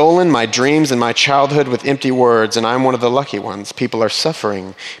have stolen my dreams and my childhood with empty words, and I'm one of the lucky ones. People are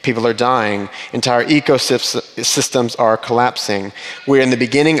suffering. People are dying. Entire ecosystems are collapsing. We're in the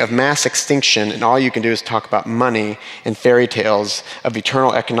beginning of mass extinction, and all you can do is talk about money and fairy tales of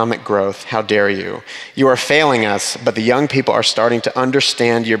eternal economic growth. How dare you? You are failing us, but the young people are starting to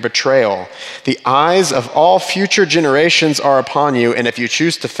understand your betrayal. The eyes of all future generations are upon you, and if you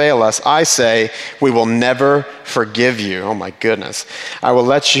choose to fail us, I say, we will never forgive you. Oh my goodness.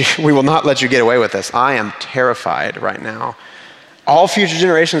 We will not let you get away with this. I am terrified right now. All future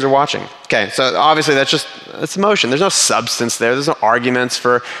generations are watching. Okay, so obviously it's emotion. There's no substance there. There's no arguments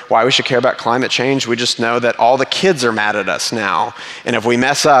for why we should care about climate change. We just know that all the kids are mad at us now. And if we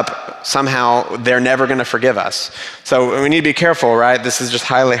mess up, somehow they're never going to forgive us. So we need to be careful, right? This is just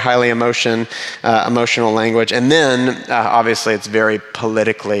highly, highly emotional language. And then, obviously, it's very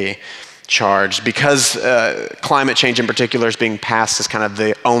politically charged because climate change in particular is being passed as kind of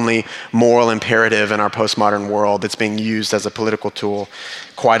the only moral imperative in our postmodern world. It's being used as a political tool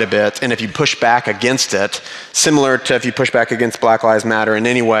quite a bit. And if you push back against it, similar to if you push back against Black Lives Matter in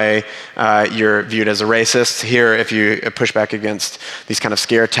any way, you're viewed as a racist. Here, if you push back against these kind of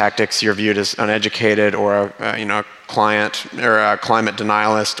scare tactics, you're viewed as uneducated or a climate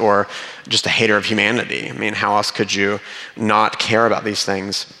denialist or just a hater of humanity. I mean, how else could you not care about these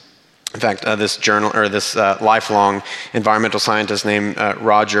things? In fact, this lifelong environmental scientist named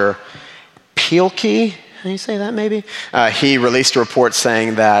Roger Pielke, how do you say that maybe? He released a report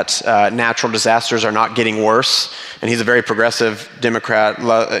saying that natural disasters are not getting worse, and he's a very progressive Democrat,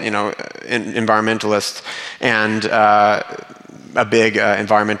 environmentalist, and a big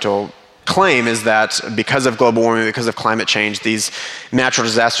environmental claim is that because of global warming, because of climate change, these natural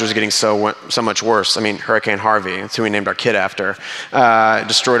disasters are getting so much worse. I mean, Hurricane Harvey, that's who we named our kid after,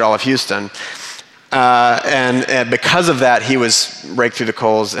 destroyed all of Houston. And because of that, he was raked through the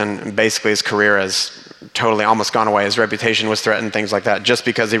coals, and basically his career has totally almost gone away. His reputation was threatened, things like that, just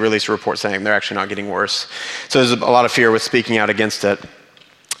because he released a report saying they're actually not getting worse. So there's a lot of fear with speaking out against it.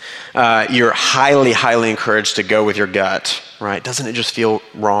 You're highly, highly encouraged to go with your gut, right? Doesn't it just feel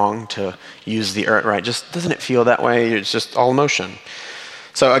wrong to use the earth, right? Just doesn't it feel that way? It's just all emotion.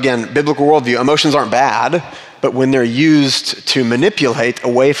 So again, biblical worldview, emotions aren't bad, but when they're used to manipulate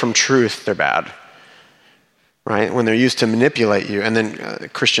away from truth, they're bad, right? When they're used to manipulate you, and then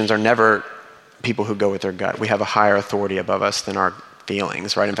Christians are never people who go with their gut. We have a higher authority above us than our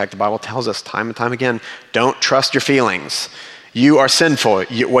feelings, right? In fact, the Bible tells us time and time again, don't trust your feelings. You are sinful.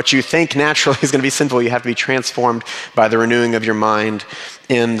 What you think naturally is going to be sinful. You have to be transformed by the renewing of your mind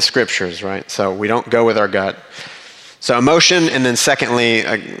in the scriptures, right? So we don't go with our gut. So emotion, and then secondly,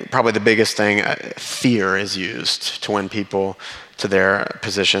 probably the biggest thing, fear is used to win people to their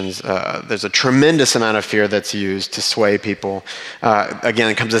positions. There's a tremendous amount of fear that's used to sway people. Again,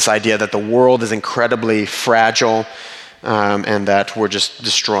 it comes this idea that the world is incredibly fragile and that we're just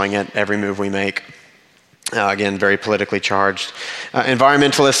destroying it every move we make. Again, very politically charged.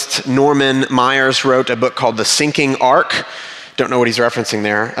 Environmentalist Norman Myers wrote a book called The Sinking Ark. Don't know what he's referencing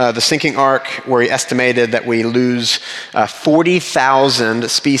there. The Sinking Ark, where he estimated that we lose 40,000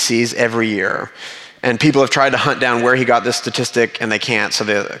 species every year. And people have tried to hunt down where he got this statistic, and they can't. So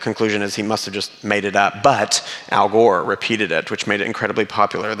the conclusion is he must have just made it up. But Al Gore repeated it, which made it incredibly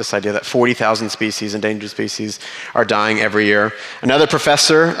popular, this idea that 40,000 species, endangered species, are dying every year. Another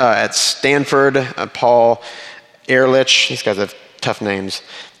professor at Stanford, Paul Ehrlich, these guys have tough names,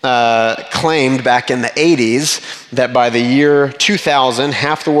 claimed back in the 80s that by the year 2000,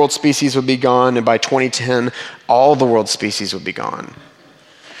 half the world's species would be gone, and by 2010, all the world's species would be gone.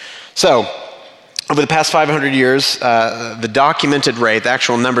 So, over the past 500 years, the documented rate, the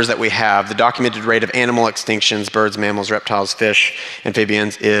actual numbers that we have, the documented rate of animal extinctions, birds, mammals, reptiles, fish,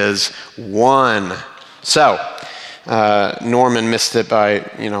 amphibians, is 1. So, Norman missed it by,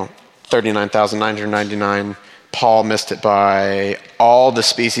 39,999. Paul missed it by all the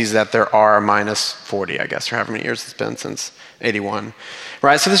species that there are minus 40, I guess, or however many years it's been since 81.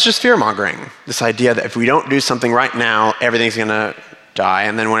 Right, so this is just fear-mongering. This idea that if we don't do something right now, everything's going to die.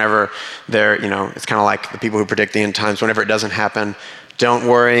 And then whenever it's kind of like the people who predict the end times, whenever it doesn't happen, don't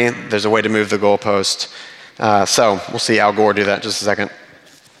worry, there's a way to move the goalpost. So we'll see Al Gore do that in just a second.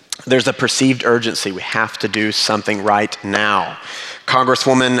 There's a perceived urgency. We have to do something right now.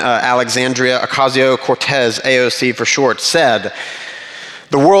 Congresswoman Alexandria Ocasio-Cortez, AOC for short, said,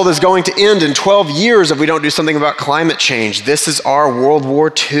 "The world is going to end in 12 years if we don't do something about climate change. This is our World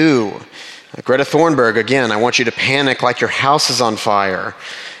War II. Greta Thunberg, again, I want you to panic like your house is on fire.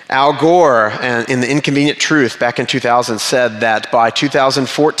 Al Gore, in The Inconvenient Truth back in 2000, said that by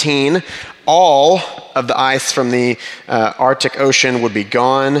 2014, all of the ice from the Arctic Ocean would be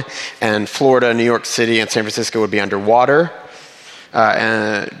gone, and Florida, New York City, and San Francisco would be underwater.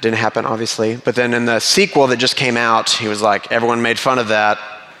 And it didn't happen, obviously. But then in the sequel that just came out, he was like, everyone made fun of that.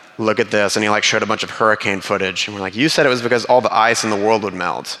 Look at this. And he showed a bunch of hurricane footage. And we're like, you said it was because all the ice in the world would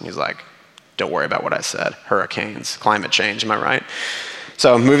melt. And he's like, don't worry about what I said. Hurricanes, climate change, am I right?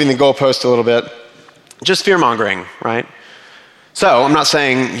 So moving the goalpost a little bit, just fear-mongering, right? So I'm not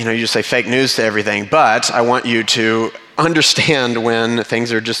saying, you just say fake news to everything, but I want you to understand when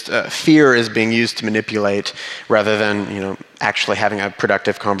things are just, fear is being used to manipulate rather than, actually having a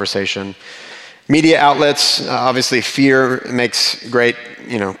productive conversation. Media outlets, obviously fear makes great,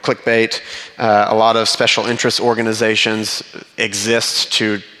 clickbait. A lot of special interest organizations exist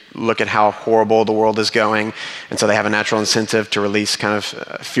to look at how horrible the world is going, and so they have a natural incentive to release kind of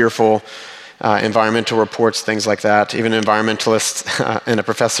fearful environmental reports, things like that. Even environmentalists and a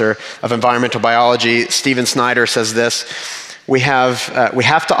professor of environmental biology, Stephen Snyder, says this: we have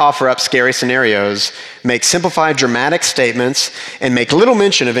to offer up scary scenarios, make simplified, dramatic statements, and make little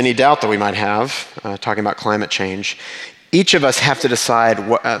mention of any doubt that we might have, talking about climate change. Each of us have to decide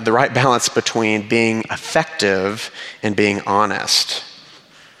the right balance between being effective and being honest.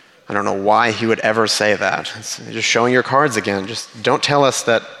 I don't know why he would ever say that. It's just showing your cards again. Just don't tell us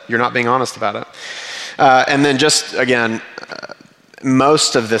that you're not being honest about it. And then just, again,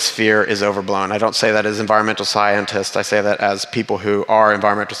 most of this fear is overblown. I don't say that as environmental scientists. I say that as people who are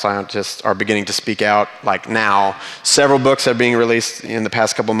environmental scientists are beginning to speak out, like now. Several books are being released in the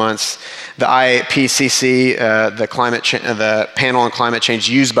past couple months. The IPCC, the panel on climate change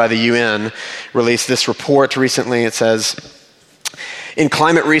used by the UN, released this report recently. It says, in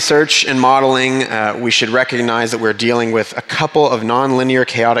climate research and modeling, we should recognize that we're dealing with a couple of nonlinear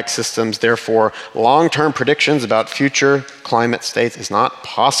chaotic systems. Therefore, long-term predictions about future climate states is not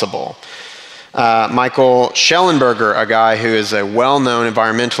possible. Michael Schellenberger, a guy who is a well-known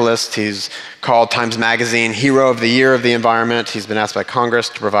environmentalist, he's called Times Magazine Hero of the Year of the Environment. He's been asked by Congress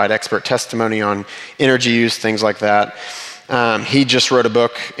to provide expert testimony on energy use, things like that. He just wrote a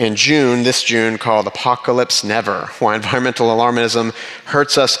book in this June, called Apocalypse Never, Why Environmental Alarmism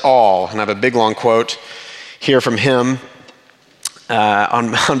Hurts Us All. And I have a big, long quote here from him.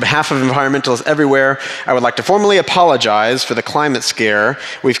 On behalf of environmentalists everywhere, I would like to formally apologize for the climate scare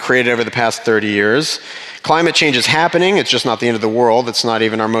we've created over the past 30 years. Climate change is happening. It's just not the end of the world. It's not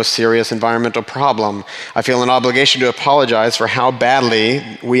even our most serious environmental problem. I feel an obligation to apologize for how badly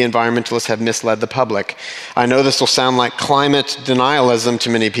we environmentalists have misled the public. I know this will sound like climate denialism to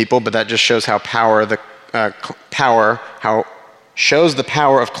many people, but that just shows how shows the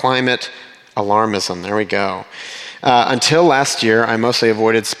power of climate alarmism. There we go. Until last year, I mostly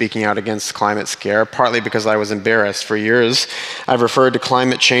avoided speaking out against climate scare, partly because I was embarrassed. For years, I've referred to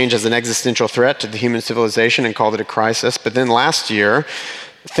climate change as an existential threat to the human civilization and called it a crisis. But then last year,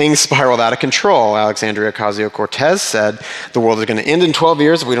 things spiraled out of control. Alexandria Ocasio-Cortez said the world is going to end in 12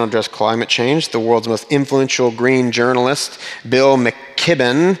 years if we don't address climate change. The world's most influential green journalist, Bill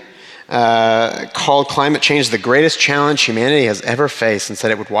McKibben, called climate change the greatest challenge humanity has ever faced and said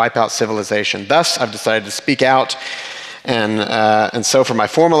it would wipe out civilization. Thus, I've decided to speak out, and so for my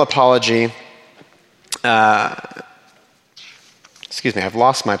formal apology, I've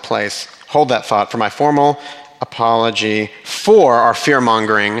lost my place. Hold that thought. For my formal apology for our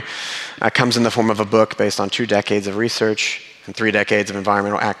fear-mongering comes in the form of a book based on 2 decades of research and 3 decades of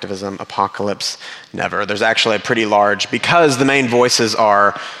environmental activism, Apocalypse Never. There's actually a pretty large, because the main voices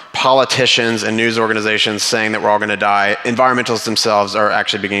are politicians and news organizations saying that we're all going to die, environmentalists themselves are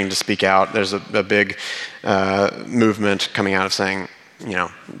actually beginning to speak out. There's a big movement coming out of saying,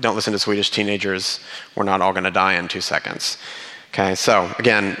 don't listen to Swedish teenagers, we're not all going to die in 2 seconds. Okay, so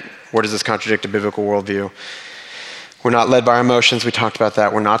again, where does this contradict a biblical worldview? We're not led by our emotions. We talked about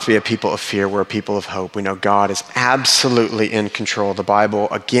that. We're not to be a people of fear. We're a people of hope. We know God is absolutely in control. The Bible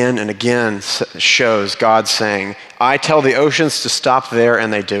again and again shows God saying, I tell the oceans to stop there,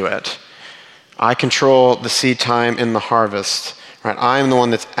 and they do it. I control the seed time and the harvest. Right? I'm the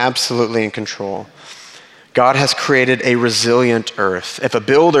one that's absolutely in control. God has created a resilient earth. If a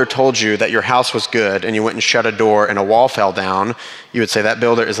builder told you that your house was good and you went and shut a door and a wall fell down, you would say that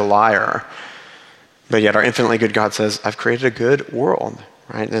builder is a liar. But yet our infinitely good God says, I've created a good world,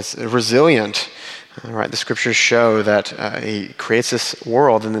 right? And it's resilient, right? The scriptures show that he creates this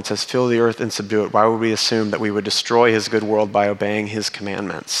world and then says, fill the earth and subdue it. Why would we assume that we would destroy his good world by obeying his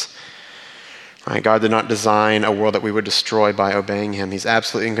commandments? Right? God did not design a world that we would destroy by obeying him. He's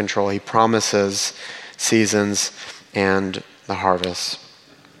absolutely in control. He promises seasons and the harvest.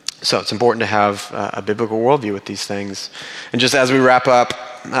 So it's important to have a biblical worldview with these things. And just as we wrap up,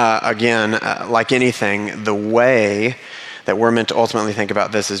 again, like anything, the way that we're meant to ultimately think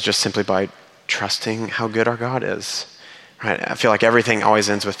about this is just simply by trusting how good our God is. Right? I feel like everything always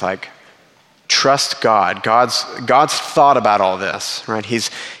ends with like, trust God. God's thought about all this, right? He's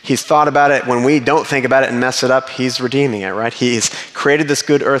thought about it. When we don't think about it and mess it up, he's redeeming it, right? He's created this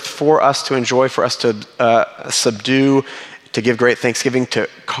good earth for us to enjoy, for us to subdue, to give great thanksgiving, to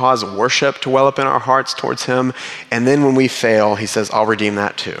cause worship to well up in our hearts towards him. And then when we fail, he says, I'll redeem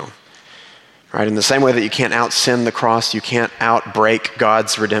that too. Right? In the same way that you can't out-sin the cross, you can't out-break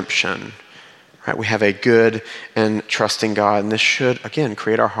God's redemption. Right? We have a good and trusting God, and this should, again,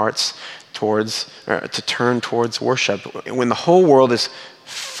 create our hearts to turn towards worship. When the whole world is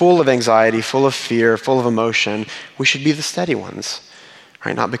full of anxiety, full of fear, full of emotion, we should be the steady ones,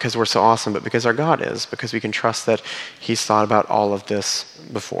 right? Not because we're so awesome, but because our God is, because we can trust that he's thought about all of this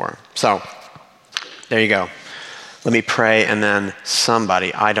before. So, there you go. Let me pray, and then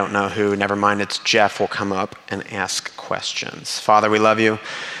somebody, I don't know who, never mind, it's Jeff, will come up and ask questions. Father, we love you.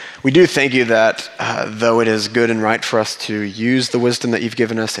 We do thank you that though it is good and right for us to use the wisdom that you've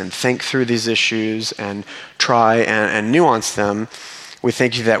given us and think through these issues and try and nuance them, we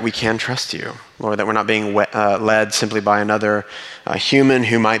thank you that we can trust you, Lord, that we're not being led simply by another human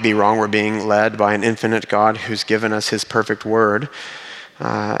who might be wrong. We're being led by an infinite God who's given us his perfect word.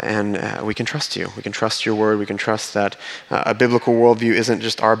 And we can trust you. We can trust your word. We can trust that a biblical worldview isn't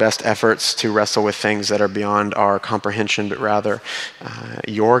just our best efforts to wrestle with things that are beyond our comprehension, but rather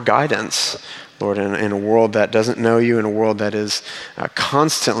your guidance, Lord, in a world that doesn't know you, in a world that is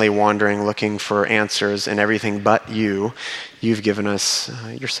constantly wandering, looking for answers in everything but you. You've given us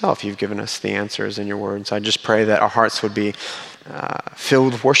yourself. You've given us the answers in your word. So I just pray that our hearts would be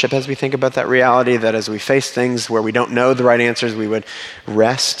filled with worship as we think about that reality, that as we face things where we don't know the right answers, we would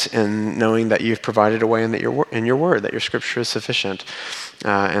rest in knowing that you've provided a way and that in your word, that your scripture is sufficient,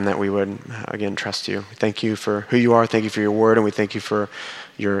 and that we would, again, trust you. Thank you for who you are. Thank you for your word, and we thank you for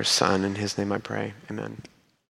your son. In his name I pray. Amen.